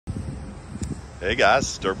Hey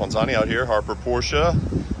guys, Dirk Ponzani out here, Harper Porsche.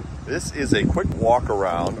 This is a quick walk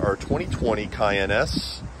around our 2020 Cayenne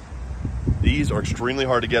S. These are extremely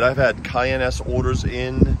hard to get. I've had Cayenne S orders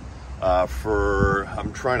in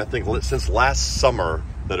I'm trying to think, since last summer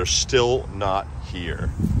that are still not here.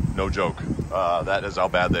 No joke. That is how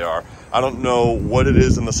bad they are. I don't know what it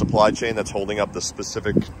is in the supply chain that's holding up the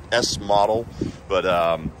specific S model, but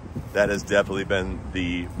that has definitely been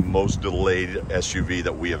the most delayed SUV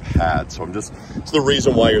that we have had. So it's the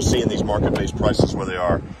reason why you're seeing these market-based prices where they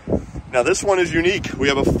are. Now this one is unique. We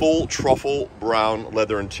have a full truffle brown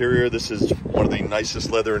leather interior. This is one of the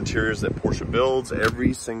nicest leather interiors that Porsche builds.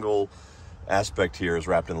 Every single aspect here is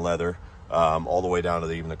wrapped in leather, all the way down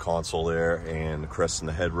to even the console there and the crest and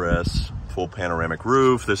the headrest. Full panoramic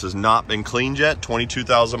roof. This has not been cleaned yet.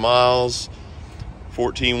 22,000 miles,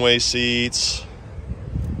 14-way seats,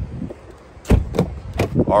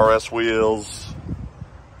 RS wheels,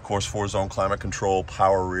 of course 4-zone climate control,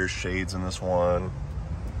 power rear shades in this one.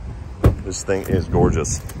 This thing is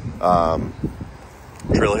gorgeous.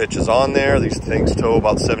 Trailer hitch is on there. These things tow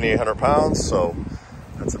about 7,800 pounds, so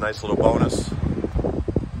that's a nice little bonus.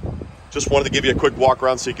 Just wanted to give you a quick walk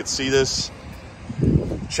around so you could see this.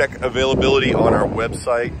 Check availability on our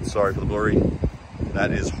website. Sorry for the blurry.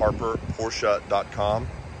 That is harperporsche.com.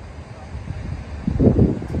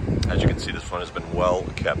 As you can see, this one has been well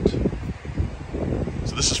kept.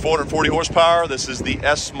 So this is 440 horsepower. This is the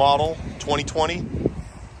S model 2020.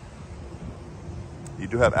 You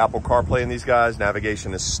do have Apple CarPlay in these guys.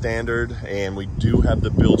 Navigation is standard, and we do have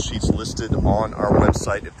the build sheets listed on our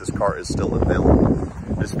website if this car is still available.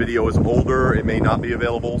 This video is older, it may not be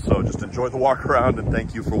available, so just enjoy the walk around and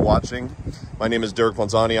thank you for watching. My name is Dirk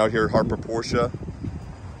Ponzani out here at Harper Porsche.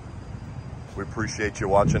 We appreciate you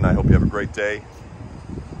watching. I hope you have a great day.